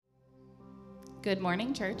Good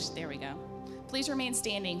morning, church. There we go. Please remain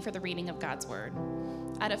standing for the reading of God's word.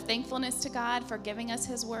 Out of thankfulness to God for giving us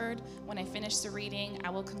his word, when I finish the reading, I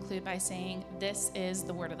will conclude by saying, "This is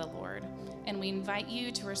the word of the Lord." And we invite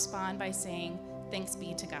you to respond by saying, "Thanks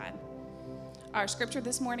be to God." Our scripture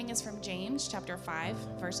this morning is from James chapter 5,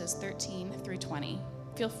 verses 13 through 20.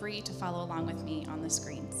 Feel free to follow along with me on the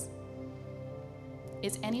screens.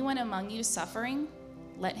 Is anyone among you suffering?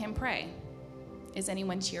 Let him pray. Is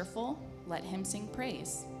anyone cheerful? Let him sing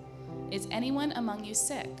praise. Is anyone among you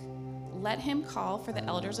sick? Let him call for the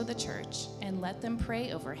elders of the church and let them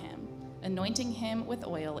pray over him, anointing him with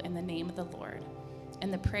oil in the name of the Lord.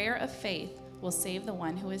 And the prayer of faith will save the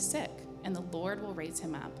one who is sick, and the Lord will raise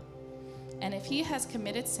him up. And if he has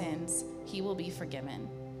committed sins, he will be forgiven.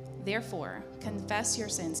 Therefore, confess your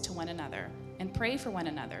sins to one another and pray for one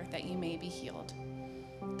another that you may be healed.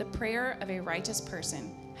 The prayer of a righteous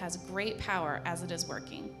person has great power as it is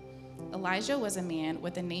working. Elijah was a man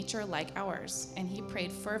with a nature like ours, and he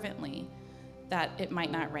prayed fervently that it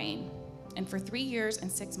might not rain. And for 3 years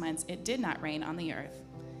and 6 months it did not rain on the earth.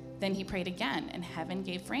 Then he prayed again, and heaven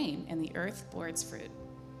gave rain, and the earth bore its fruit.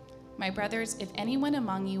 My brothers, if anyone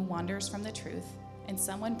among you wanders from the truth, and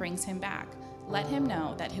someone brings him back, let him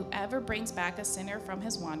know that whoever brings back a sinner from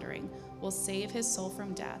his wandering will save his soul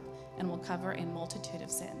from death and will cover a multitude of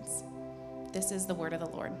sins. This is the word of the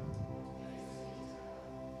Lord.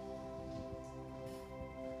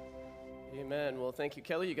 Amen. Well, thank you,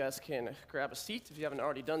 Kelly. You guys can grab a seat if you haven't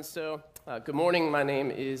already done so. Good morning. My name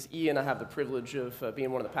is Ian. I have the privilege of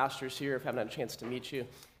being one of the pastors here. If I haven't had a chance to meet you,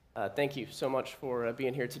 thank you so much for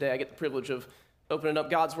being here today. I get the privilege of opening up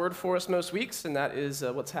God's Word for us most weeks, and that is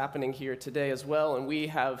what's happening here today as well. And we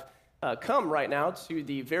have come right now to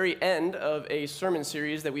the very end of a sermon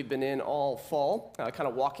series that we've been in all fall, kind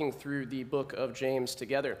of walking through the book of James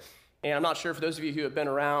together. And I'm not sure for those of you who have been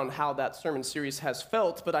around how that sermon series has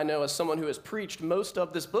felt, but I know as someone who has preached most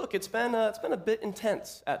of this book, it's been a bit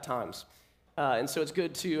intense at times. And so it's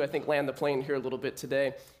good to, I think, land the plane here a little bit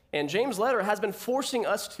today. And James' letter has been forcing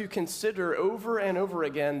us to consider over and over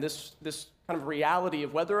again this kind of reality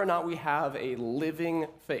of whether or not we have a living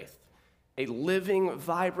faith, a living,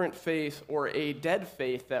 vibrant faith, or a dead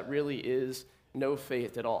faith that really is no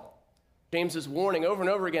faith at all. James is warning over and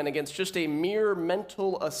over again against just a mere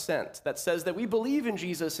mental assent that says that we believe in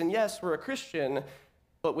Jesus, and yes, we're a Christian,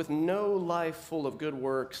 but with no life full of good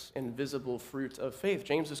works and visible fruit of faith.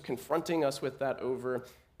 James is confronting us with that over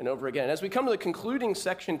and over again. As we come to the concluding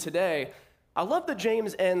section today, I love that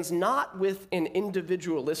James ends not with an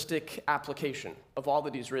individualistic application of all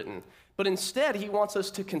that he's written, but instead he wants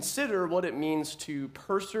us to consider what it means to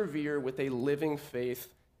persevere with a living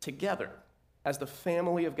faith together as the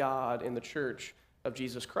family of God in the church of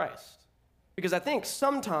Jesus Christ. Because I think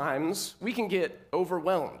sometimes we can get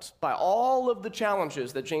overwhelmed by all of the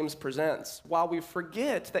challenges that James presents while we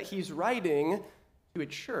forget that he's writing to a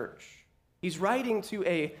church. He's writing to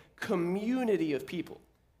a community of people.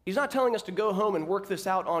 He's not telling us to go home and work this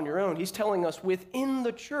out on your own. He's telling us within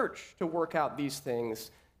the church to work out these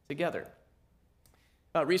things together.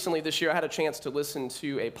 Recently this year, I had a chance to listen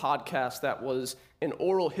to a podcast that was an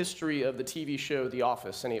oral history of the TV show The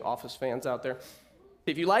Office. Any Office fans out there?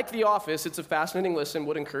 If you like The Office, it's a fascinating listen.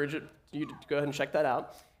 Would encourage you to go ahead and check that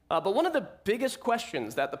out. But one of the biggest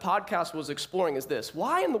questions that the podcast was exploring is this: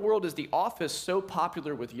 why in the world is The Office so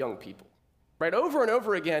popular with young people? Right, over and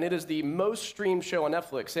over again, it is the most streamed show on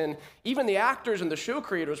Netflix. And even the actors and the show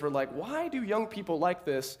creators were like, why do young people like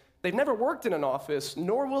this? They've never worked in an office,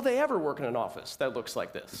 nor will they ever work in an office that looks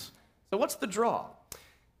like this. So what's the draw?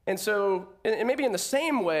 And so, and maybe in the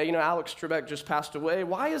same way, Alex Trebek just passed away.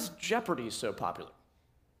 Why is Jeopardy so popular?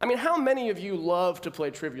 I mean, how many of you love to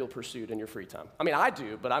play Trivial Pursuit in your free time? I mean, I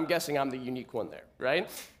do, but I'm guessing I'm the unique one there, right?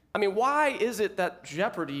 I mean, why is it that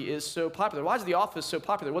Jeopardy is so popular? Why is The Office so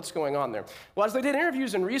popular? What's going on there? Well, as they did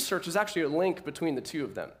interviews and research, there's actually a link between the two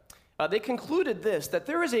of them. They concluded that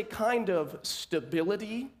there is a kind of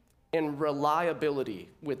stability and reliability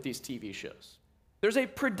with these TV shows. There's a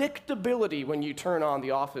predictability when you turn on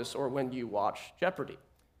The Office or when you watch Jeopardy.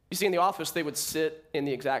 You see, in The Office, they would sit in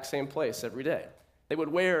the exact same place every day. They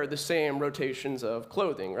would wear the same rotations of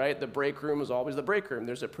clothing, right? The break room was always the break room.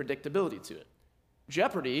 There's a predictability to it.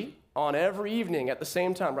 Jeopardy, on every evening at the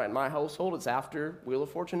same time, right? In my household, it's after Wheel of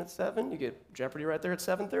Fortune at 7. You get Jeopardy right there at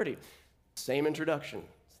 7:30. Same introduction.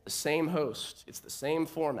 It's the same host. It's the same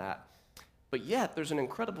format. But yet, there's an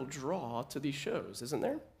incredible draw to these shows, isn't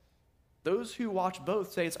there? Those who watch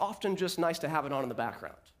both say it's often just nice to have it on in the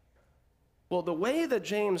background. Well, the way that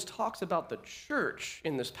James talks about the church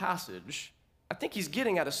in this passage, I think he's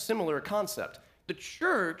getting at a similar concept. the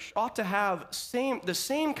church ought to have the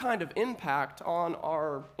same kind of impact on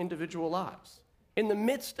our individual lives. In the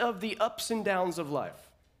midst of the ups and downs of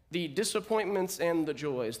life, the disappointments and the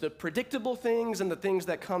joys, the predictable things and the things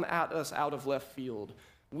that come at us out of left field,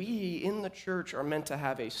 we in the church are meant to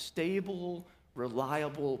have a stable,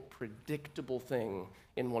 reliable, predictable thing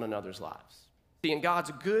in one another's lives. See, in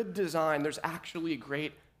God's good design, there's actually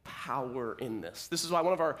great power in this. This is why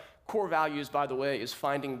one of our core values, by the way, is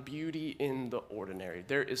finding beauty in the ordinary.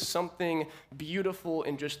 There is something beautiful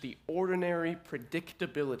in just the ordinary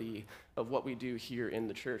predictability of what we do here in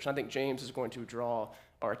the church. And I think James is going to draw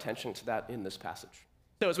our attention to that in this passage.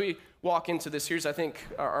 So as we walk into this, here's, I think,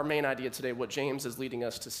 our main idea today, what James is leading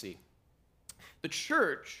us to see. The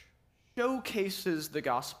church showcases the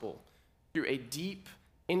gospel through a deep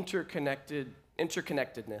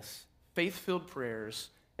interconnectedness, faith-filled prayers,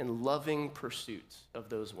 and loving pursuit of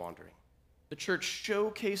those wandering. The church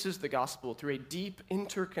showcases the gospel through a deep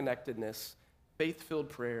interconnectedness, faith-filled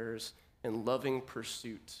prayers, and loving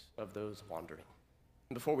pursuit of those wandering.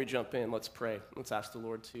 And before we jump in, let's pray. Let's ask the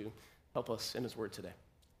Lord to help us in his word today.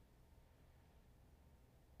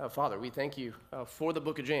 Father, we thank you for the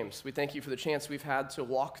book of James. We thank you for the chance we've had to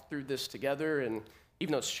walk through this together. And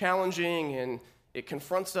even though it's challenging and it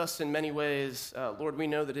confronts us in many ways, Lord, we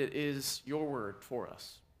know that it is your word for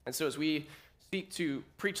us. And so as we seek to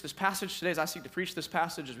preach this passage today, as I seek to preach this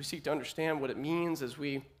passage, as we seek to understand what it means, as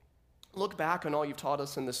we look back on all you've taught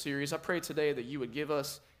us in this series, I pray today that you would give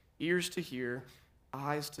us ears to hear,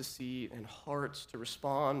 eyes to see, and hearts to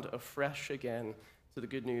respond afresh again to the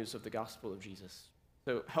good news of the gospel of Jesus.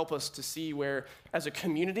 So help us to see where, as a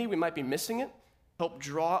community, we might be missing it. Help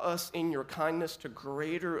draw us in your kindness to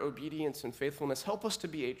greater obedience and faithfulness. Help us to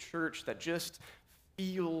be a church that just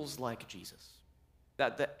feels like Jesus.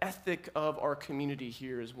 That the ethic of our community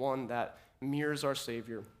here is one that mirrors our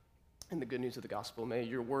Savior and the good news of the gospel. May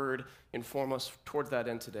your word inform us towards that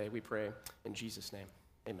end today, we pray in Jesus' name.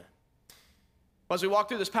 Amen. Well, as we walk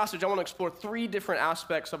through this passage, I want to explore three different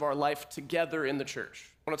aspects of our life together in the church.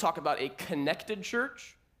 I want to talk about a connected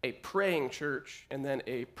church, a praying church, and then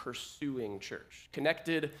a pursuing church.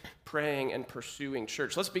 Connected, praying, and pursuing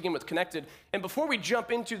church. Let's begin with connected. And before we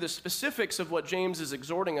jump into the specifics of what James is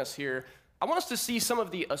exhorting us here, I want us to see some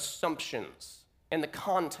of the assumptions and the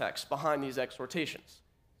context behind these exhortations.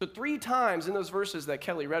 So 3 times in those verses that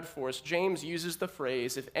Kelly read for us, James uses the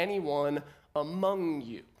phrase, if anyone among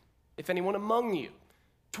you. If anyone among you.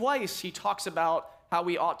 Twice he talks about how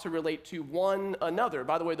we ought to relate to one another.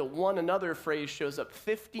 By the way, the one another phrase shows up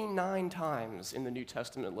 59 times in the New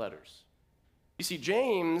Testament letters. You see,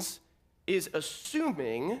 James is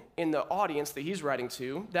assuming in the audience that he's writing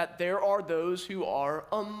to that there are those who are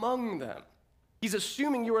among them. He's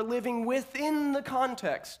assuming you are living within the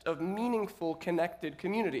context of meaningful, connected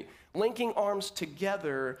community, linking arms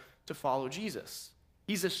together to follow Jesus.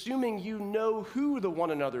 He's assuming you know who the one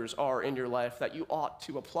another's are in your life that you ought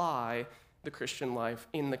to apply the Christian life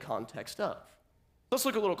in the context of. Let's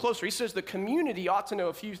look a little closer. He says the community ought to know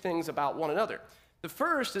a few things about one another. The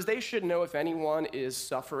first is they should know if anyone is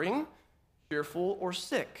suffering, fearful, or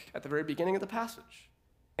sick at the very beginning of the passage.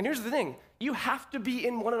 And here's the thing, you have to be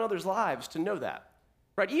in one another's lives to know that,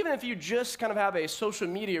 right? Even if you just kind of have a social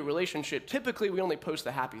media relationship, typically we only post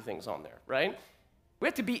the happy things on there, right? We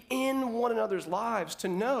have to be in one another's lives to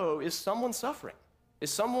know, is someone suffering?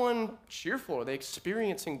 Is someone cheerful? Are they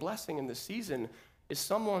experiencing blessing in this season? Is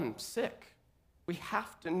someone sick? We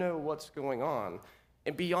have to know what's going on.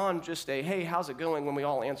 And beyond just a, hey, how's it going when we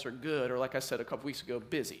all answer good, or like I said a couple weeks ago,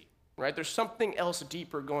 busy, right? There's something else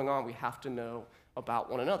deeper going on we have to know about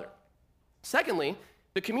one another. Secondly,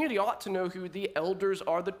 the community ought to know who the elders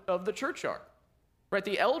of the church are, right?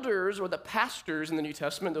 The elders or the pastors in the New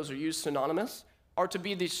Testament, those are used synonymous, are to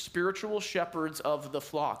be the spiritual shepherds of the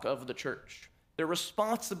flock of the church. They're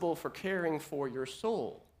responsible for caring for your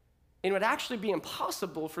soul. And it would actually be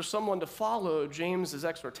impossible for someone to follow James's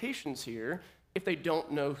exhortations here if they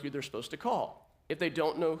don't know who they're supposed to call, if they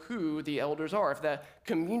don't know who the elders are, if that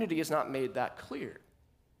community has not made that clear.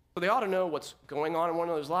 So they ought to know what's going on in one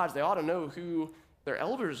another's lives. They ought to know who their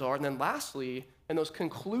elders are. And then lastly, in those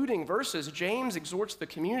concluding verses, James exhorts the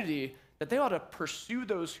community that they ought to pursue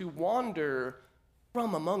those who wander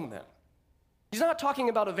from among them. He's not talking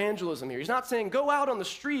about evangelism here. He's not saying go out on the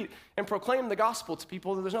street and proclaim the gospel to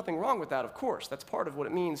people. There's nothing wrong with that, of course. That's part of what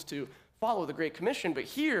it means to follow the Great Commission. But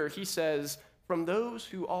here he says, from those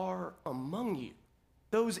who are among you,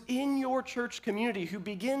 those in your church community who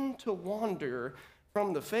begin to wander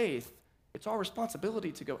from the faith, it's our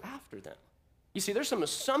responsibility to go after them. You see, there's some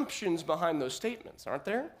assumptions behind those statements, aren't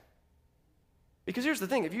there? Because here's the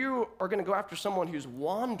thing, if you are going to go after someone who's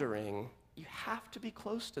wandering, you have to be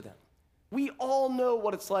close to them. We all know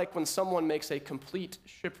what it's like when someone makes a complete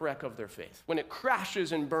shipwreck of their faith, when it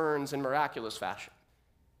crashes and burns in miraculous fashion.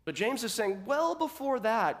 But James is saying, well before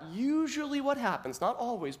that, usually what happens, not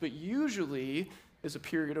always, but usually is a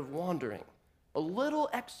period of wandering, a little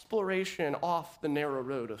exploration off the narrow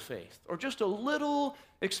road of faith, or just a little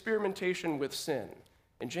experimentation with sin.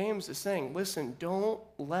 And James is saying, listen, don't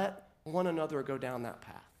let one another go down that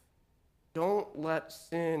path. Don't let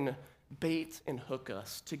sin bait and hook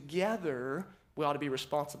us. Together, we ought to be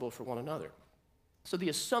responsible for one another. So the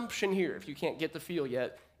assumption here, if you can't get the feel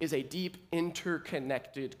yet, is a deep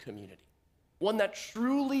interconnected community. One that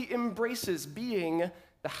truly embraces being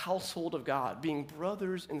the household of God, being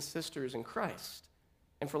brothers and sisters in Christ.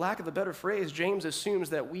 And for lack of a better phrase, James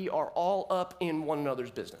assumes that we are all up in one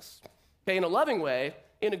another's business. Okay, in a loving way,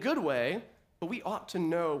 in a good way, but we ought to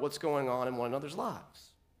know what's going on in one another's lives.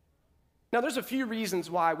 Now, there's a few reasons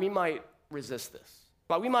why we might resist this,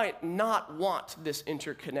 why we might not want this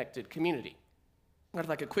interconnected community. If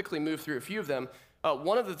I could quickly move through a few of them,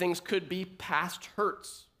 one of the things could be past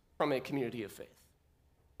hurts from a community of faith.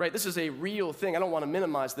 Right? This is a real thing. I don't want to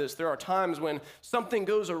minimize this. There are times when something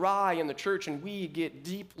goes awry in the church and we get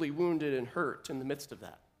deeply wounded and hurt in the midst of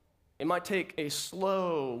that. It might take a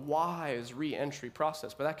slow, wise re-entry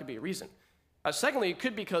process, but that could be a reason. Secondly, it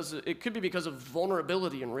could be because of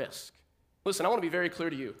vulnerability and risk. Listen, I want to be very clear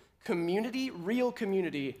to you. Community, real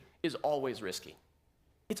community, is always risky.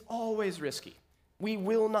 It's always risky. We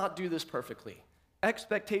will not do this perfectly.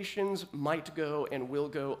 Expectations might go and will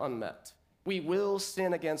go unmet. We will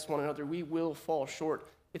sin against one another. We will fall short.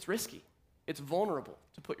 It's risky. It's vulnerable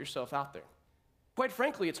to put yourself out there. Quite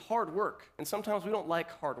frankly, it's hard work, and sometimes we don't like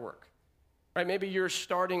hard work. Right? Maybe you're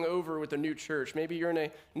starting over with a new church. Maybe you're in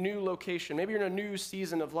a new location. Maybe you're in a new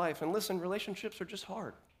season of life. And listen, relationships are just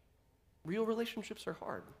hard. Real relationships are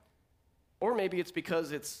hard. Or maybe it's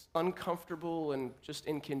because it's uncomfortable and just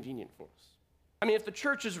inconvenient for us. I mean, if the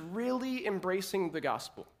church is really embracing the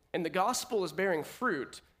gospel and the gospel is bearing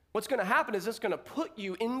fruit, what's going to happen is it's going to put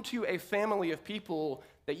you into a family of people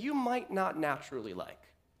that you might not naturally like.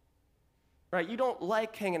 Right? You don't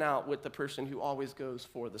like hanging out with the person who always goes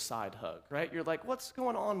for the side hug, right? You're like, what's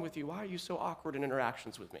going on with you? Why are you so awkward in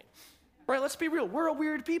interactions with me? Right? Let's be real. We're a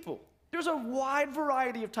weird people. There's a wide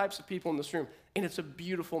variety of types of people in this room, and it's a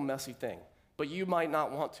beautiful, messy thing. But you might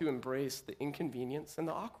not want to embrace the inconvenience and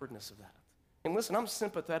the awkwardness of that. And listen, I'm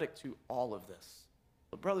sympathetic to all of this.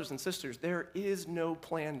 But brothers and sisters, there is no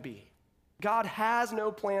plan B. God has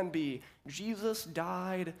no plan B. Jesus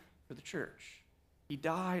died for the church. He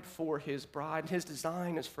died for his bride. His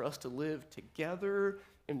design is for us to live together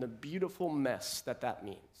in the beautiful mess that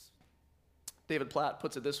means. David Platt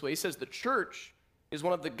puts it this way. He says, the church is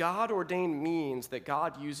one of the God-ordained means that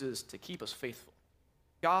God uses to keep us faithful.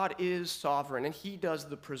 God is sovereign, and he does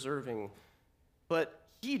the preserving, but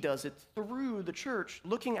he does it through the church,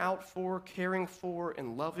 looking out for, caring for,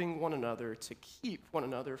 and loving one another to keep one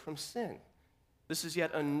another from sin. This is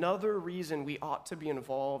yet another reason we ought to be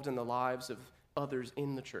involved in the lives of others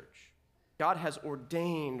in the church. God has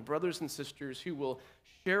ordained brothers and sisters who will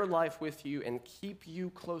share life with you and keep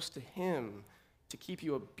you close to him, to keep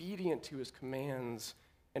you obedient to his commands,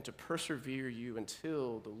 and to persevere you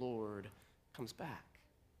until the Lord comes back.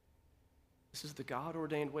 This is the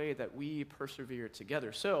God-ordained way that we persevere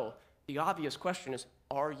together. So the obvious question is,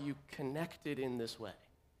 are you connected in this way?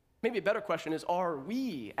 Maybe a better question is, are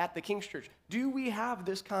we at the King's Church? Do we have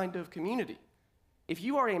this kind of community? If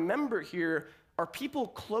you are a member here, are people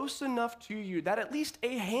close enough to you that at least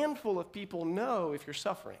a handful of people know if you're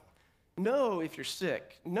suffering, know if you're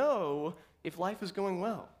sick, know if life is going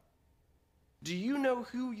well? Do you know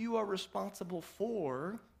who you are responsible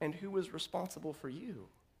for and who is responsible for you?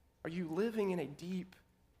 Are you living in a deep,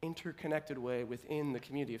 interconnected way within the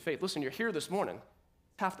community of faith? Listen, you're here this morning.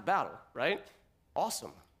 It's half the battle, right?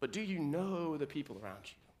 Awesome. But do you know the people around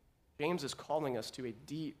you? James is calling us to a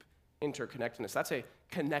deep interconnectedness. That's a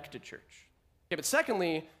connected church. Okay, but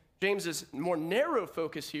secondly, James's more narrow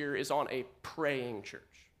focus here is on a praying church.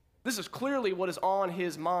 This is clearly what is on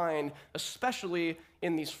his mind, especially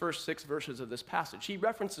in these first 6 verses of this passage. He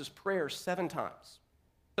references prayer 7 times.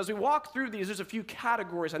 As we walk through these, there's a few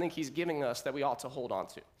categories I think he's giving us that we ought to hold on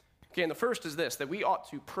to. Okay, and the first is this, that we ought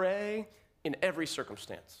to pray in every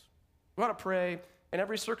circumstance. We ought to pray in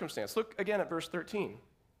every circumstance. Look again at verse 13.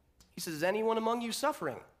 He says, is anyone among you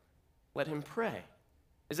suffering? Let him pray.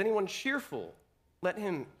 Is anyone cheerful? Let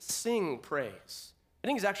him sing praise. I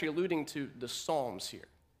think he's actually alluding to the Psalms here.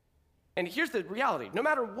 And here's the reality. No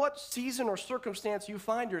matter what season or circumstance you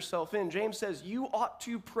find yourself in, James says you ought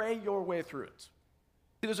to pray your way through it.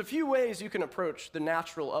 See, there's a few ways you can approach the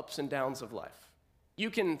natural ups and downs of life.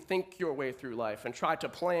 You can think your way through life and try to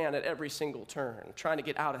plan at every single turn, trying to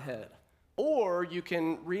get out ahead. Or you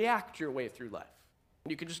can react your way through life.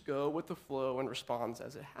 You can just go with the flow and respond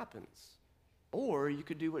as it happens. Or you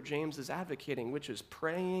could do what James is advocating, which is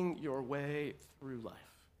praying your way through life.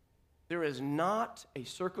 There is not a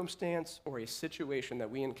circumstance or a situation that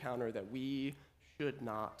we encounter that we should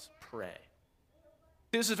not pray.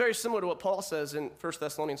 This is very similar to what Paul says in 1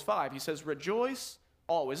 Thessalonians 5. He says, rejoice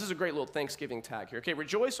always. This is a great little Thanksgiving tag here. Okay,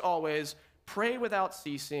 rejoice always, pray without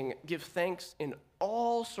ceasing, give thanks in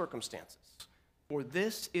all circumstances. For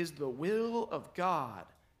this is the will of God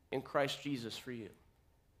in Christ Jesus for you.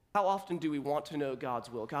 How often do we want to know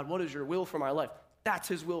God's will? God, what is your will for my life? That's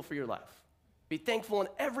his will for your life. Be thankful in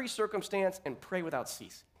every circumstance and pray without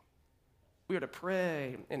ceasing. We are to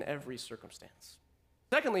pray in every circumstance.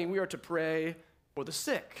 Secondly, we are to pray for the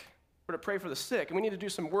sick. We're to pray for the sick. And we need to do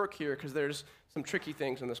some work here because there's some tricky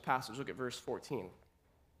things in this passage. Look at verse 14.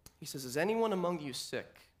 He says, is anyone among you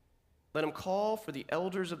sick? Let him call for the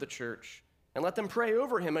elders of the church and let them pray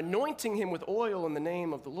over him, anointing him with oil in the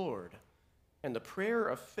name of the Lord. And the prayer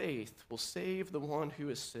of faith will save the one who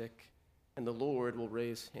is sick, and the Lord will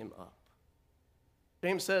raise him up.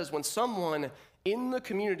 James says when someone in the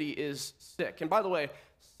community is sick, and by the way,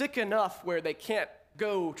 sick enough where they can't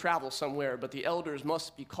go travel somewhere, but the elders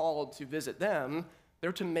must be called to visit them,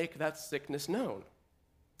 they're to make that sickness known.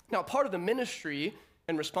 Now, part of the ministry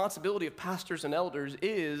and responsibility of pastors and elders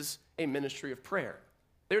is a ministry of prayer.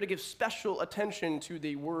 They're to give special attention to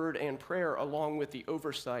the word and prayer along with the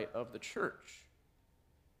oversight of the church.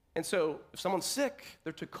 And so if someone's sick,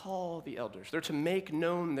 they're to call the elders. They're to make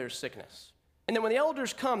known their sickness. And then when the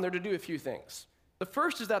elders come, they're to do a few things. The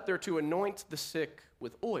first is that they're to anoint the sick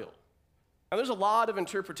with oil. Now there's a lot of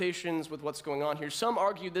interpretations with what's going on here. Some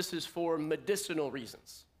argue this is for medicinal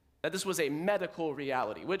reasons, that this was a medical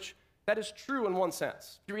reality, which that is true in one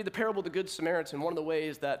sense. If you read the parable of the Good Samaritan, one of the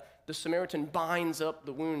ways that the Samaritan binds up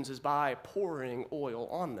the wounds is by pouring oil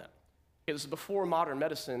on them. Okay, this is before modern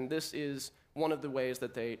medicine. This is one of the ways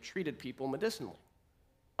that they treated people medicinally.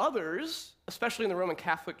 Others, especially in the Roman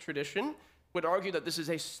Catholic tradition, would argue that this is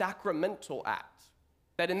a sacramental act.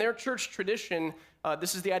 That in their church tradition,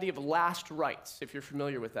 this is the idea of last rites, if you're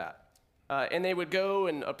familiar with that. And they would go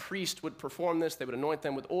and a priest would perform this. They would anoint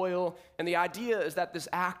them with oil. And the idea is that this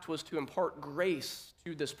act was to impart grace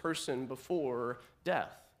to this person before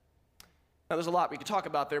death. Now, there's a lot we could talk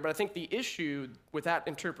about there, but I think the issue with that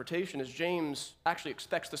interpretation is James actually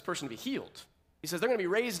expects this person to be healed. He says they're going to be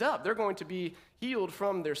raised up. They're going to be healed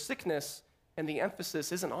from their sickness, and the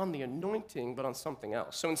emphasis isn't on the anointing, but on something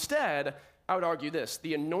else. So instead, I would argue this.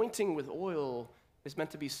 The anointing with oil is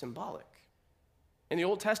meant to be symbolic. In the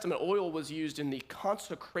Old Testament, oil was used in the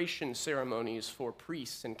consecration ceremonies for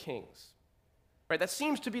priests and kings. Right? That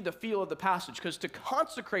seems to be the feel of the passage, because to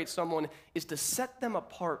consecrate someone is to set them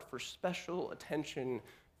apart for special attention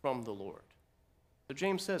from the Lord. So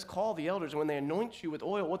James says, call the elders, and when they anoint you with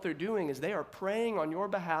oil, what they're doing is they are praying on your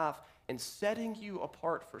behalf and setting you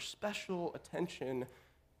apart for special attention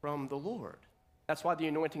from the Lord. That's why the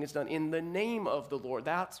anointing is done in the name of the Lord.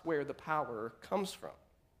 That's where the power comes from.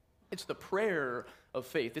 It's the prayer of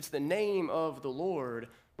faith. It's the name of the Lord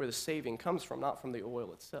where the saving comes from, not from the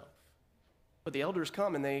oil itself. But the elders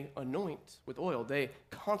come and they anoint with oil. They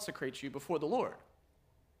consecrate you before the Lord.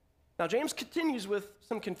 Now, James continues with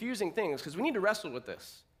some confusing things because we need to wrestle with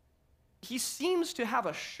this. He seems to have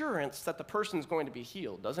assurance that the person's going to be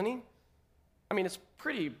healed, doesn't he? I mean, it's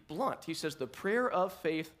pretty blunt. He says, the prayer of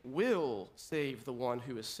faith will save the one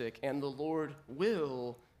who is sick, and the Lord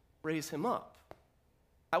will raise him up.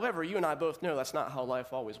 However, you and I both know that's not how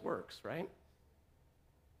life always works, right?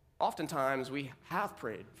 Oftentimes, we have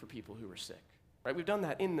prayed for people who were sick, right? We've done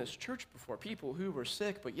that in this church before, people who were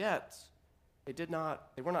sick, but yet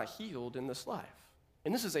they were not healed in this life.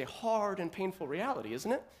 And this is a hard and painful reality,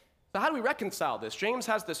 isn't it? So how do we reconcile this? James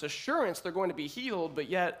has this assurance they're going to be healed, but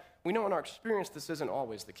yet we know in our experience this isn't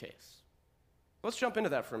always the case. Let's jump into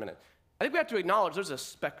that for a minute. I think we have to acknowledge there's a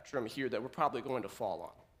spectrum here that we're probably going to fall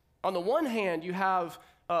on. On the one hand, you have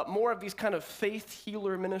more of these kind of faith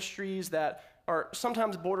healer ministries that are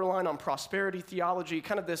sometimes borderline on prosperity theology,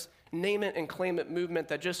 kind of this name it and claim it movement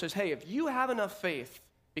that just says, hey, if you have enough faith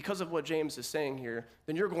because of what James is saying here,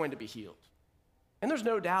 then you're going to be healed. And there's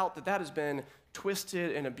no doubt that that has been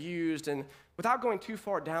twisted and abused, and without going too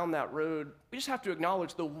far down that road, we just have to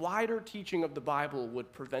acknowledge the wider teaching of the Bible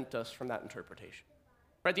would prevent us from that interpretation.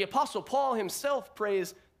 Right? The Apostle Paul himself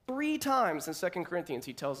prays 3 times in 2 Corinthians.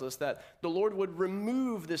 He tells us that the Lord would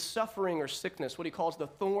remove this suffering or sickness, what he calls the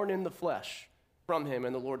thorn in the flesh, from him,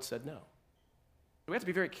 and the Lord said no. We have to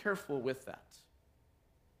be very careful with that.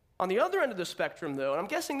 On the other end of the spectrum, though, and I'm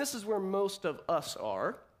guessing this is where most of us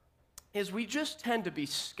are, is we just tend to be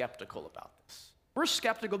skeptical about this. We're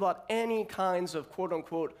skeptical about any kinds of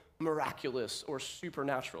quote-unquote miraculous or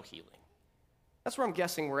supernatural healing. That's where I'm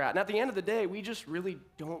guessing we're at. And at the end of the day, we just really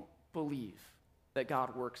don't believe that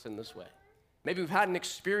God works in this way. Maybe we've had an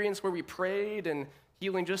experience where we prayed and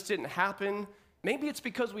healing just didn't happen. Maybe it's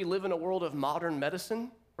because we live in a world of modern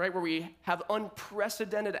medicine, right, where we have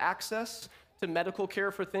unprecedented access to medical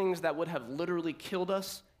care for things that would have literally killed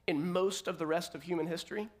us in most of the rest of human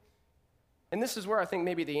history. And this is where I think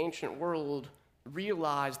maybe the ancient world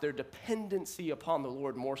realized their dependency upon the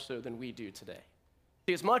Lord more so than we do today.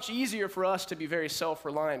 See, it's much easier for us to be very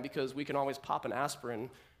self-reliant because we can always pop an aspirin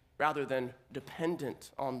rather than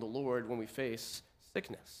dependent on the Lord when we face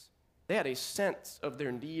sickness. They had a sense of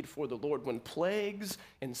their need for the Lord. When plagues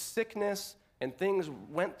and sickness and things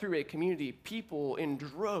went through a community, people in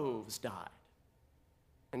droves died.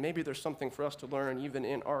 And maybe there's something for us to learn even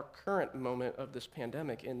in our current moment of this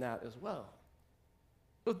pandemic in that as well.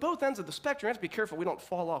 With both ends of the spectrum, we have to be careful we don't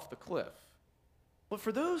fall off the cliff. But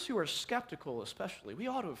for those who are skeptical especially, we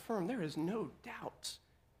ought to affirm there is no doubt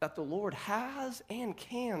that the Lord has and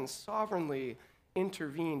can sovereignly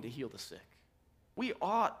intervene to heal the sick. We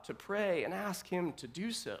ought to pray and ask him to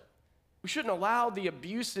do so. We shouldn't allow the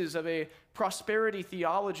abuses of a prosperity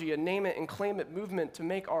theology, a name it and claim it movement to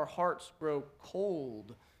make our hearts grow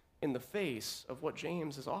cold in the face of what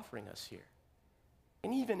James is offering us here.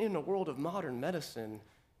 And even in a world of modern medicine,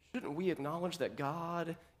 shouldn't we acknowledge that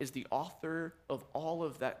God is the author of all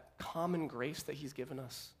of that common grace that he's given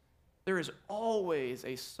us? There is always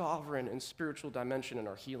a sovereign and spiritual dimension in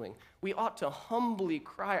our healing. We ought to humbly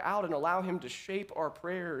cry out and allow him to shape our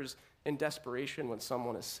prayers in desperation when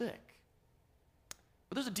someone is sick.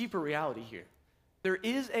 But there's a deeper reality here. There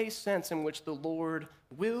is a sense in which the Lord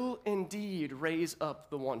will indeed raise up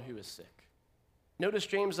the one who is sick. Notice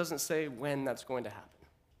James doesn't say when that's going to happen.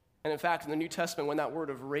 And in fact, in the New Testament, when that word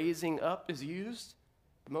of raising up is used,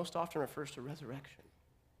 it most often refers to resurrection.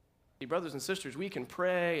 See, brothers and sisters, we can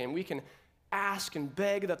pray and we can ask and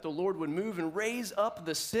beg that the Lord would move and raise up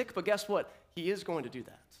the sick, but guess what? He is going to do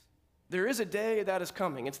that. There is a day that is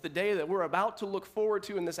coming. It's the day that we're about to look forward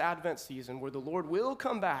to in this Advent season where the Lord will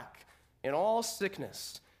come back in all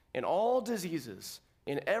sickness, in all diseases,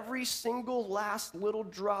 in every single last little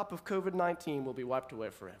drop of COVID-19 will be wiped away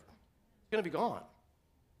forever. It's going to be gone.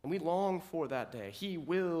 And we long for that day. He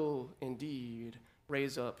will indeed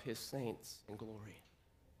raise up his saints in glory.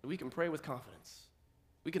 We can pray with confidence.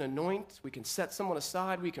 We can anoint, we can set someone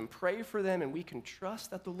aside, we can pray for them, and we can trust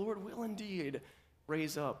that the Lord will indeed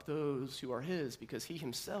raise up those who are his because he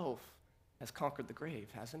himself has conquered the grave,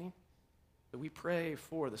 hasn't he? So we pray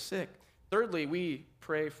for the sick. Thirdly, we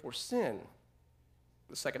pray for sin.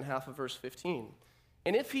 The second half of verse 15.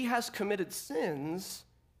 And if he has committed sins,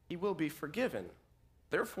 he will be forgiven.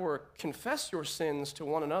 Therefore, confess your sins to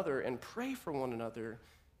one another and pray for one another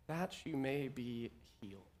that you may be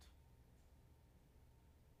healed.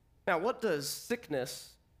 Now, what does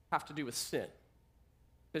sickness have to do with sin?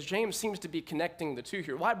 Because James seems to be connecting the two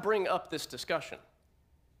here. Why bring up this discussion?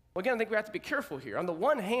 Well, again, I think we have to be careful here. On the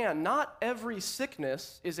one hand, not every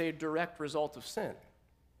sickness is a direct result of sin.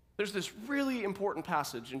 There's this really important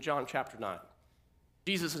passage in John chapter 9.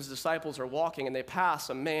 Jesus and his disciples are walking, and they pass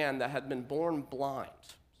a man that had been born blind.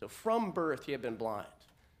 So from birth, he had been blind.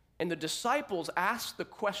 And the disciples asked the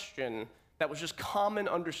question that was just common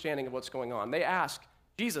understanding of what's going on. They ask,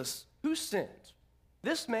 Jesus, who sinned,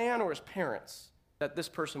 this man or his parents, that this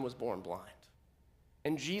person was born blind?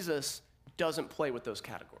 And Jesus doesn't play with those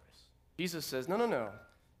categories. Jesus says, no.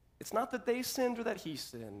 It's not that they sinned or that he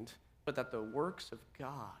sinned, but that the works of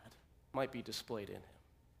God might be displayed in him.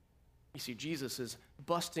 You see, Jesus is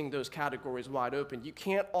busting those categories wide open. You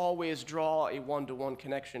can't always draw a one-to-one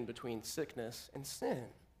connection between sickness and sin.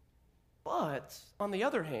 But on the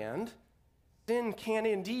other hand, sin can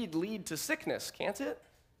indeed lead to sickness, can't it?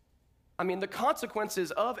 I mean, the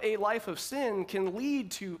consequences of a life of sin can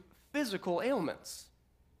lead to physical ailments,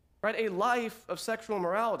 right? A life of sexual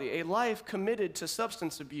immorality, a life committed to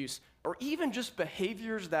substance abuse, or even just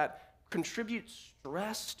behaviors that contribute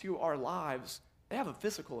stress to our lives. They have a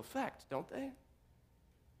physical effect, don't they?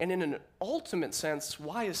 And in an ultimate sense,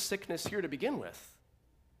 why is sickness here to begin with?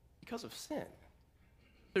 Because of sin.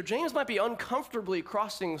 So James might be uncomfortably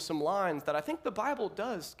crossing some lines that I think the Bible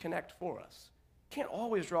does connect for us. Can't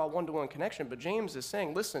always draw a one-to-one connection, but James is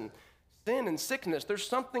saying, listen, sin and sickness, there's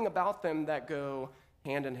something about them that go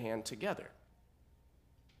hand in hand together.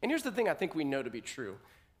 And here's the thing I think we know to be true.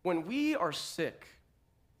 When we are sick,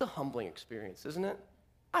 it's a humbling experience, isn't it?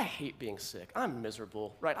 I hate being sick. I'm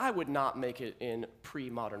miserable, right? I would not make it in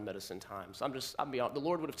pre-modern medicine times. I'll be honest, the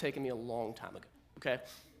Lord would have taken me a long time ago, okay?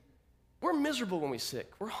 We're miserable when we're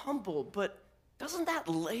sick. We're humble, but doesn't that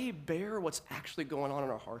lay bare what's actually going on in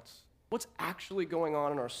our hearts? What's actually going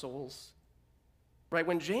on in our souls? Right?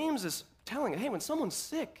 When James is telling, hey, when someone's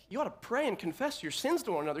sick, you ought to pray and confess your sins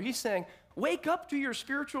to one another. He's saying, wake up to your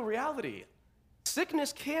spiritual reality.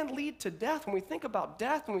 Sickness can lead to death. When we think about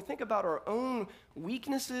death, when we think about our own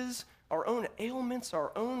weaknesses, our own ailments,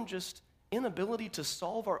 our own just inability to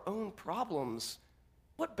solve our own problems,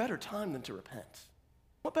 what better time than to repent?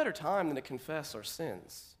 What better time than to confess our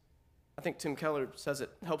sins? I think Tim Keller says it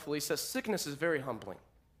helpfully. He says, sickness is very humbling.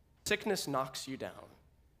 Sickness knocks you down.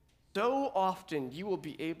 So often you will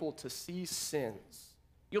be able to see sins.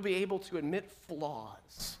 You'll be able to admit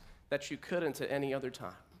flaws that you couldn't at any other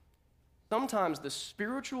time. Sometimes the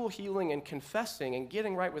spiritual healing and confessing and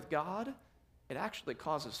getting right with God, it actually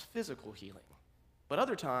causes physical healing. But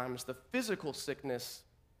other times, the physical sickness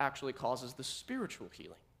actually causes the spiritual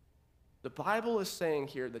healing. The Bible is saying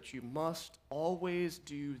here that you must always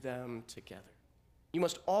do them together. You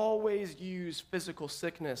must always use physical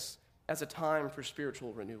sickness as a time for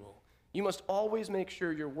spiritual renewal. You must always make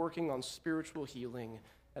sure you're working on spiritual healing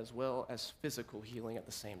as well as physical healing at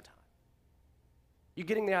the same time. You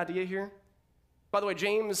getting the idea here? By the way,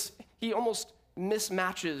 James, he almost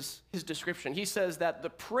mismatches his description. He says that the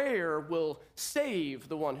prayer will save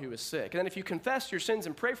the one who is sick. And then if you confess your sins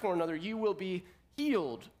and pray for one another, you will be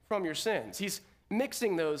healed from your sins. He's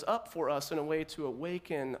mixing those up for us in a way to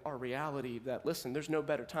awaken our reality that, listen, there's no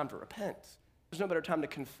better time to repent. There's no better time to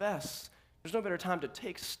confess. There's no better time to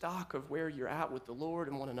take stock of where you're at with the Lord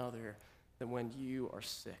and one another than when you are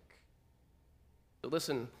sick. So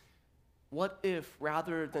listen, what if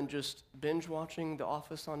rather than just binge watching The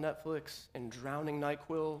Office on Netflix and drowning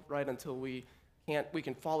NyQuil right until we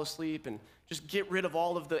can fall asleep and just get rid of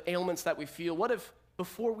all of the ailments that we feel, what if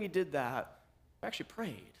before we did that, we actually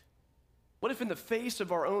prayed? What if in the face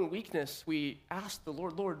of our own weakness, we asked the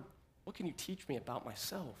Lord, Lord, what can you teach me about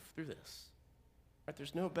myself through this? Right?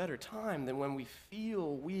 There's no better time than when we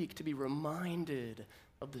feel weak to be reminded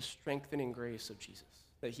of the strengthening grace of Jesus,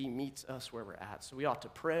 that he meets us where we're at. So we ought to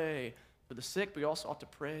pray for the sick, but we also ought to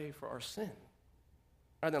pray for our sin.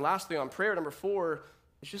 And then lastly, on prayer, number 4,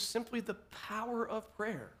 is just simply the power of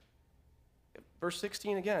prayer. Verse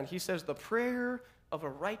 16 again, he says, the prayer of a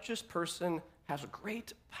righteous person has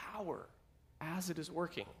great power as it is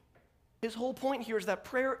working. His whole point here is that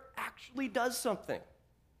prayer actually does something.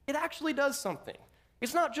 It actually does something.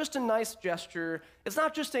 It's not just a nice gesture. It's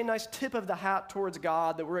not just a nice tip of the hat towards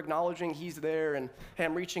God that we're acknowledging he's there and, hey,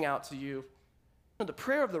 I'm reaching out to you. No, the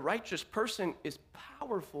prayer of the righteous person is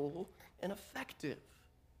powerful and effective.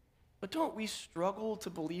 But don't we struggle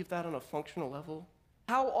to believe that on a functional level?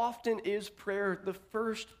 How often is prayer the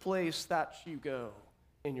first place that you go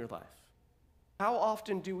in your life? How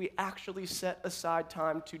often do we actually set aside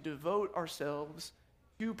time to devote ourselves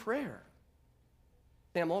to prayer?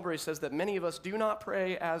 Sam Mulberry says that many of us do not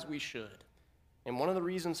pray as we should. And one of the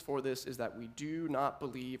reasons for this is that we do not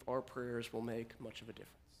believe our prayers will make much of a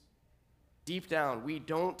difference. Deep down, we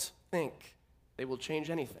don't think they will change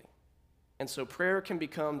anything. And so prayer can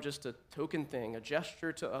become just a token thing, a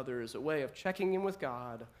gesture to others, a way of checking in with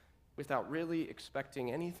God without really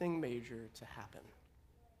expecting anything major to happen.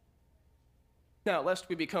 Now, lest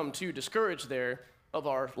we become too discouraged there of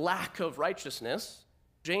our lack of righteousness,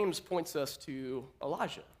 James points us to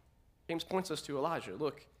Elijah. James points us to Elijah.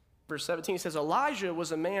 Look, verse 17 says, Elijah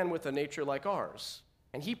was a man with a nature like ours,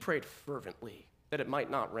 and he prayed fervently that it might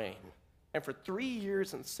not rain. And for 3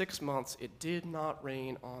 years and 6 months, it did not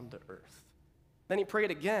rain on the earth. Then he prayed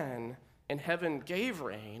again, and heaven gave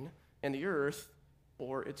rain, and the earth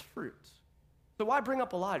bore its fruit. So why bring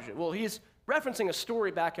up Elijah? Well, he's referencing a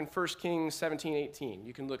story back in 1 Kings 17:18.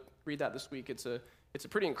 You can read that this week. It's a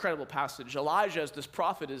pretty incredible passage. Elijah, as this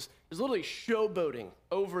prophet, is literally showboating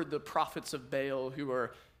over the prophets of Baal who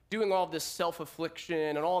are doing all this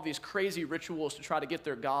self-affliction and all these crazy rituals to try to get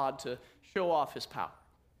their God to show off his power.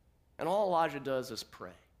 And all Elijah does is pray.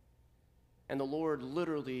 And the Lord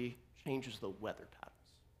literally changes the weather patterns.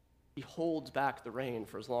 He holds back the rain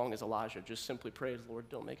for as long as Elijah just simply prays, Lord,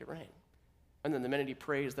 don't make it rain. And then the minute he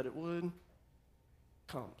prays that it would, it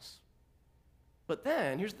comes. But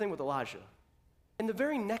then, here's the thing with Elijah. In the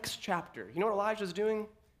very next chapter, you know what Elijah's doing?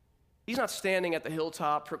 He's not standing at the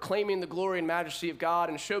hilltop proclaiming the glory and majesty of God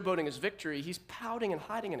and showboating his victory. He's pouting and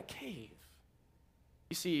hiding in a cave.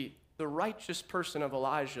 You see, the righteous person of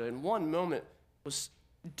Elijah in one moment was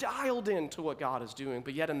dialed into what God is doing,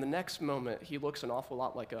 but yet in the next moment, he looks an awful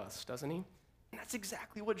lot like us, doesn't he? Now that's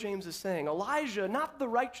exactly what James is saying. Elijah, not the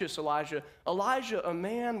righteous Elijah, Elijah, a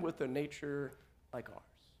man with a nature like ours.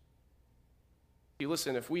 See,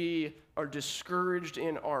 listen, if we are discouraged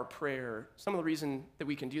in our prayer, some of the reason that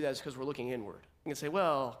we can do that is because we're looking inward. We can say,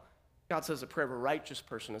 well, God says the prayer of a righteous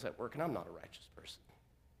person is at work, and I'm not a righteous person.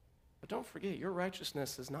 But don't forget, your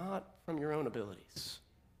righteousness is not from your own abilities.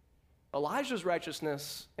 Elijah's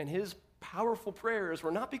righteousness and his powerful prayers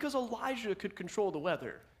were not because Elijah could control the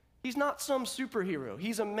weather. He's not some superhero.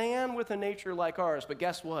 He's a man with a nature like ours. But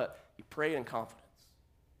guess what? He prayed in confidence.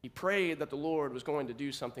 He prayed that the Lord was going to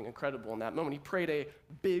do something incredible in that moment. He prayed a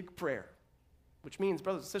big prayer, which means,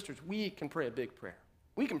 brothers and sisters, we can pray a big prayer.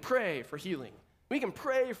 We can pray for healing. We can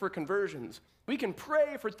pray for conversions. We can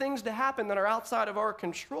pray for things to happen that are outside of our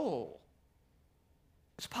control.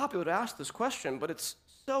 It's popular to ask this question, but it's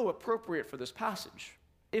so appropriate for this passage.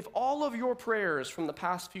 If all of your prayers from the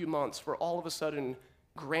past few months were all of a sudden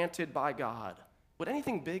granted by God, would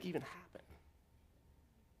anything big even happen?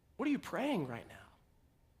 What are you praying right now?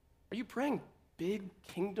 Are you praying big,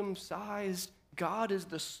 kingdom-sized, God is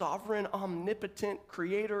the sovereign, omnipotent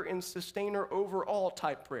creator and sustainer over all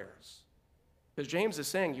type prayers? Because James is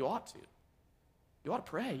saying you ought to. You ought to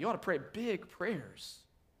pray. You ought to pray big prayers.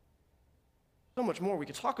 So much more we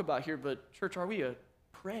could talk about here, but church, are we a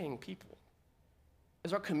praying people?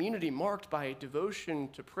 Is our community marked by devotion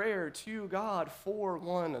to prayer to God for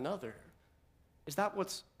one another? Is that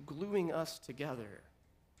what's gluing us together?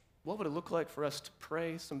 What would it look like for us to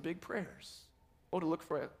pray some big prayers? What would it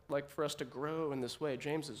look like for us to grow in this way?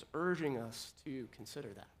 James is urging us to consider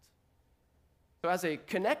that. So as a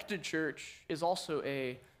connected church is also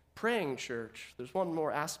a praying church, there's one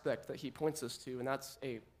more aspect that he points us to, and that's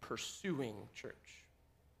a pursuing church.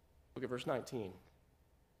 Look at verse 19.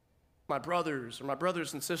 My brothers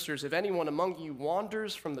and sisters, if anyone among you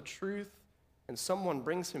wanders from the truth and someone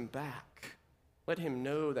brings him back, let him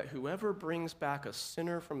know that whoever brings back a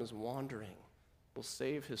sinner from his wandering will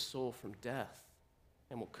save his soul from death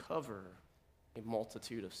and will cover a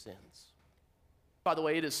multitude of sins. By the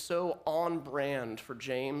way, it is so on brand for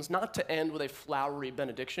James not to end with a flowery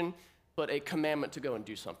benediction, but a commandment to go and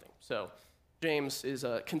do something. So James is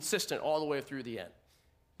consistent all the way through the end.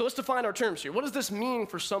 So let's define our terms here. What does this mean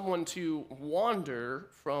for someone to wander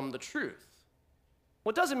from the truth? Well,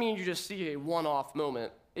 it doesn't mean you just see a one-off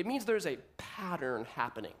moment. It means there's a pattern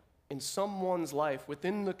happening in someone's life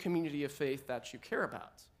within the community of faith that you care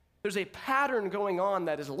about. There's a pattern going on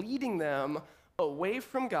that is leading them away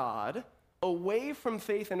from God, away from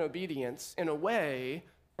faith and obedience, and away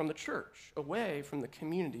from the church, away from the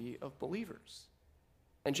community of believers.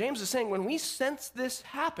 And James is saying when we sense this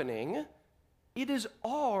happening, it is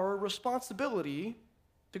our responsibility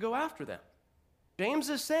to go after them. James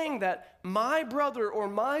is saying that my brother or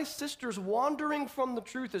my sister's wandering from the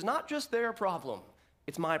truth is not just their problem,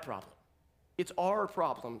 it's my problem. It's our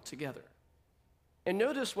problem together. And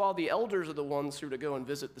notice while the elders are the ones who are to go and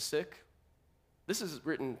visit the sick, this is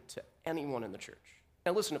written to anyone in the church.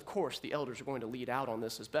 Now listen, of course, the elders are going to lead out on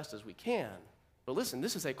this as best as we can. But listen,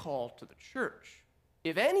 this is a call to the church.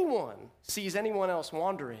 If anyone sees anyone else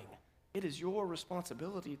wandering, it is your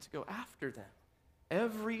responsibility to go after them.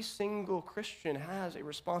 Every single Christian has a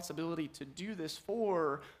responsibility to do this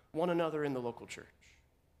for one another in the local church.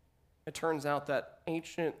 It turns out that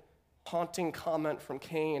ancient haunting comment from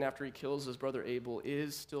Cain after he kills his brother Abel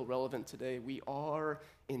is still relevant today. We are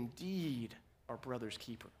indeed our brother's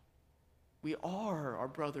keeper. We are our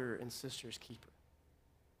brother and sister's keeper.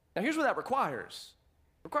 Now here's what that requires.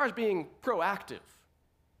 It requires being proactive.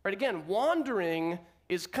 Right? Again, wandering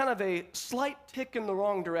is kind of a slight tick in the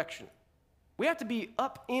wrong direction. We have to be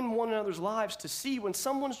up in one another's lives to see when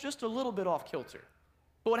someone's just a little bit off kilter.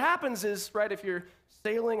 But what happens is, right, if you're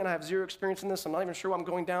sailing, and I have zero experience in this, I'm not even sure why I'm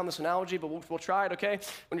going down this analogy, but we'll try it, okay?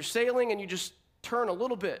 When you're sailing and you just turn a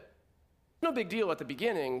little bit, no big deal at the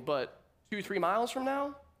beginning, but 2-3 miles from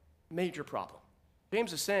now, major problem.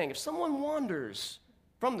 James is saying if someone wanders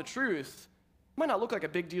from the truth, it might not look like a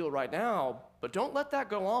big deal right now, but don't let that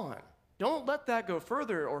go on. Don't let that go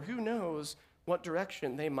further, or who knows what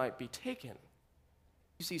direction they might be taken.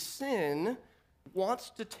 You see, sin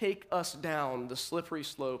wants to take us down the slippery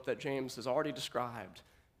slope that James has already described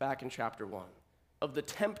back in chapter 1, of the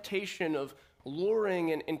temptation of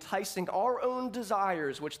luring and enticing our own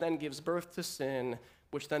desires, which then gives birth to sin,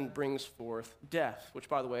 which then brings forth death, which,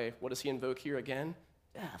 by the way, what does he invoke here again?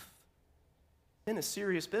 Death. Sin is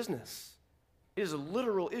serious business. It is a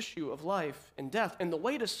literal issue of life and death. And the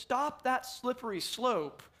way to stop that slippery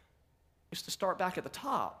slope is to start back at the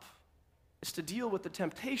top. It's to deal with the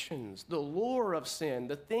temptations, the lure of sin,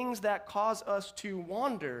 the things that cause us to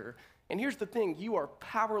wander And here's the thing, you are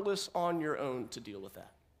powerless on your own to deal with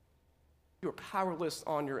that. You are powerless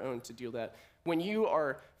on your own to deal with that. When you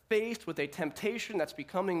are faced with a temptation that's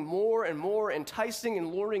becoming more and more enticing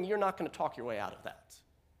and luring, you're not going to talk your way out of that.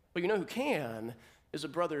 But you know who can is a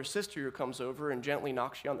brother or sister who comes over and gently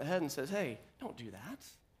knocks you on the head and says, hey, don't do that.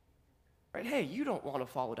 Right? Hey, you don't want to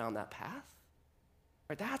follow down that path.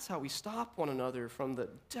 Right? That's how we stop one another from the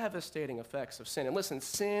devastating effects of sin. And listen,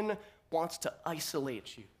 sin wants to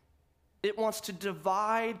isolate you. It wants to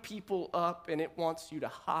divide people up, and it wants you to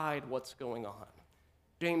hide what's going on.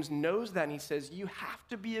 James knows that, and he says, you have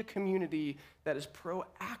to be a community that is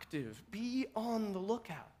proactive. Be on the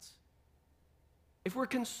lookout. If we're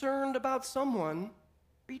concerned about someone,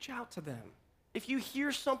 reach out to them. If you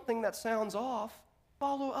hear something that sounds off,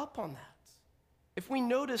 follow up on that. If we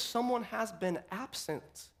notice someone has been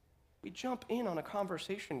absent, we jump in on a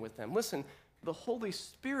conversation with them. Listen, the Holy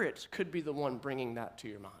Spirit could be the one bringing that to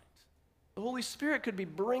your mind. The Holy Spirit could be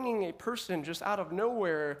bringing a person just out of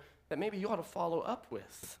nowhere that maybe you ought to follow up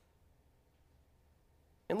with.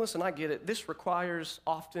 And listen, I get it. This requires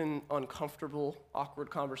often uncomfortable, awkward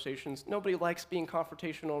conversations. Nobody likes being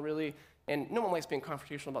confrontational, really, and no one likes being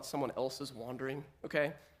confrontational about someone else's wandering,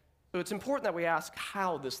 okay? So it's important that we ask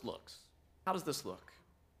how this looks. How does this look?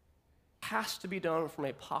 It has to be done from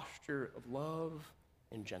a posture of love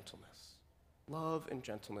and gentleness. Love and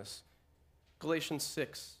gentleness. Galatians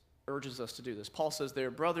 6 urges us to do this. Paul says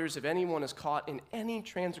there, brothers, if anyone is caught in any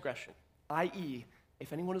transgression, i.e.,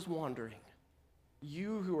 if anyone is wandering,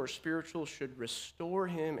 you who are spiritual should restore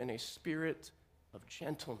him in a spirit of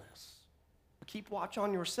gentleness. Keep watch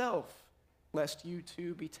on yourself, lest you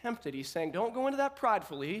too be tempted. He's saying, don't go into that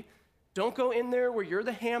pridefully. Don't go in there where you're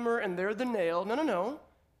the hammer and they're the nail. No.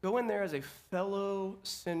 Go in there as a fellow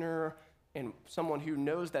sinner and someone who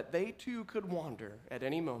knows that they too could wander at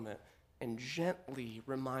any moment, and gently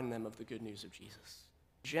remind them of the good news of Jesus.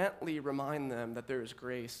 Gently remind them that there is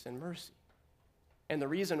grace and mercy. And the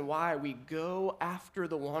reason why we go after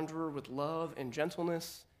the wanderer with love and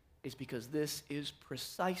gentleness is because this is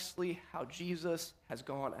precisely how Jesus has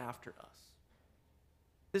gone after us.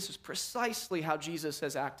 This is precisely how Jesus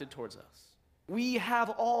has acted towards us. We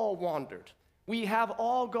have all wandered. We have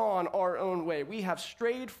all gone our own way. We have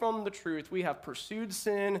strayed from the truth. We have pursued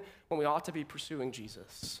sin when we ought to be pursuing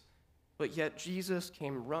Jesus. But yet Jesus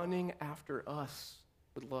came running after us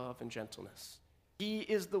with love and gentleness. He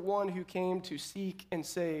is the one who came to seek and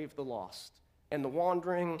save the lost, and the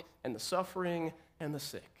wandering, and the suffering, and the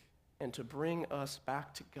sick, and to bring us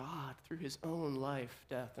back to God through his own life,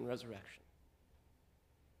 death, and resurrection.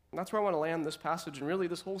 And that's where I want to land this passage and really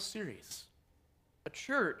this whole series. A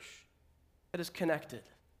church that is connected,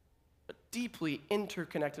 but deeply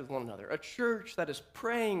interconnected with one another. A church that is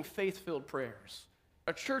praying faith-filled prayers.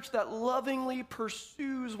 A church that lovingly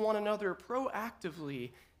pursues one another proactively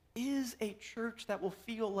is a church that will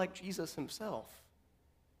feel like Jesus himself.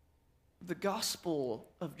 The gospel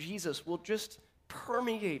of Jesus will just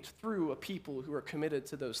permeate through a people who are committed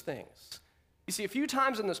to those things. You see, a few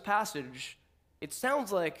times in this passage, it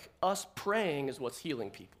sounds like us praying is what's healing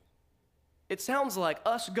people. It sounds like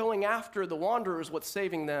us going after the wanderers what's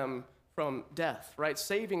saving them from death, right?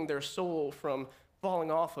 Saving their soul from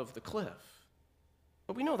falling off of the cliff.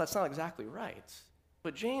 But we know that's not exactly right.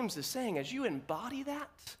 But James is saying, as you embody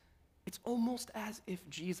that, it's almost as if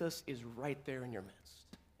Jesus is right there in your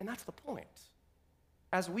midst. And that's the point.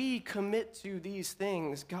 As we commit to these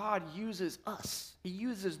things, God uses us. He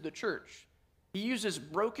uses the church. He uses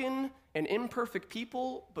broken and imperfect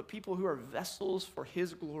people, but people who are vessels for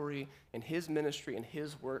his glory and his ministry and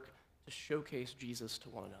his work to showcase Jesus to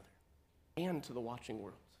one another and to the watching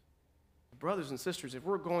world. Brothers and sisters, if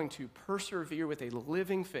we're going to persevere with a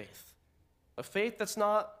living faith, a faith that's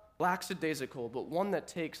not lackadaisical, but one that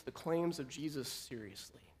takes the claims of Jesus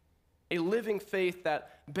seriously, a living faith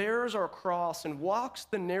that bears our cross and walks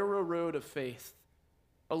the narrow road of faith,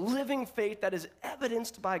 a living faith that is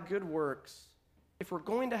evidenced by good works, if we're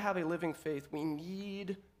going to have a living faith, we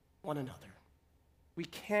need one another. We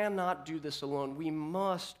cannot do this alone. We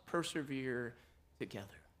must persevere together.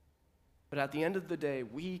 But at the end of the day,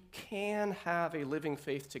 we can have a living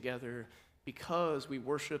faith together because we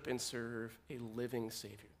worship and serve a living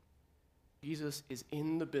Savior. Jesus is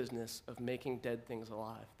in the business of making dead things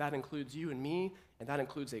alive. That includes you and me, and that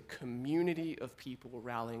includes a community of people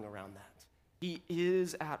rallying around that. He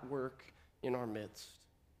is at work in our midst.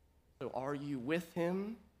 So are you with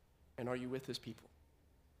him, and are you with his people?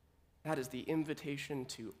 That is the invitation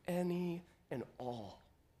to any and all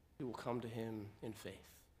who will come to him in faith.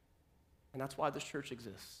 And that's why this church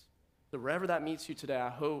exists. So wherever that meets you today, I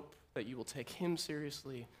hope that you will take him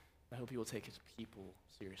seriously. I hope you will take his people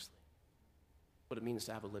seriously. what it means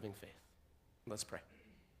to have a living faith. Let's pray.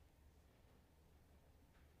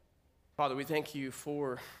 Father, we thank you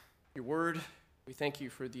for your word. We thank you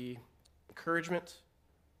for the encouragement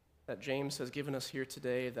that James has given us here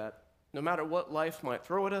today, that no matter what life might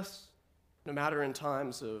throw at us, no matter in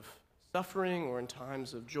times of suffering or in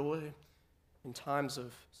times of joy, in times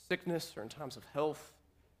of sickness or in times of health,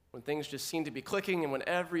 when things just seem to be clicking and when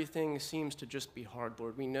everything seems to just be hard,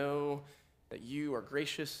 Lord, we know that you are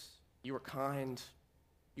gracious, you are kind,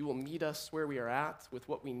 you will meet us where we are at with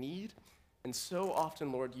what we need. And so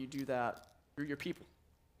often, Lord, you do that through your people.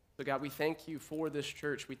 So God, we thank you for this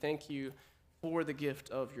church. We thank you for the gift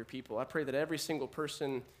of your people. I pray that every single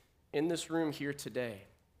person in this room here today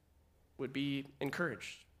would be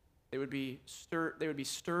encouraged. They would be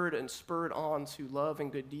stirred and spurred on to love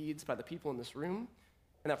and good deeds by the people in this room,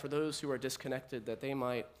 and that for those who are disconnected, that they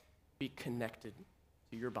might be connected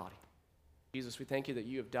to your body. Jesus, we thank you that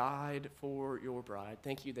you have died for your bride.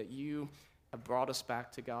 Thank you that you have brought us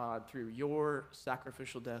back to God through your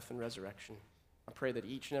sacrificial death and resurrection. I pray that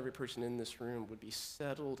each and every person in this room would be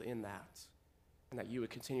settled in that, and that you would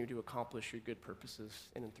continue to accomplish your good purposes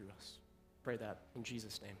in and through us. Pray that in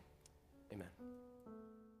Jesus' name. Amen.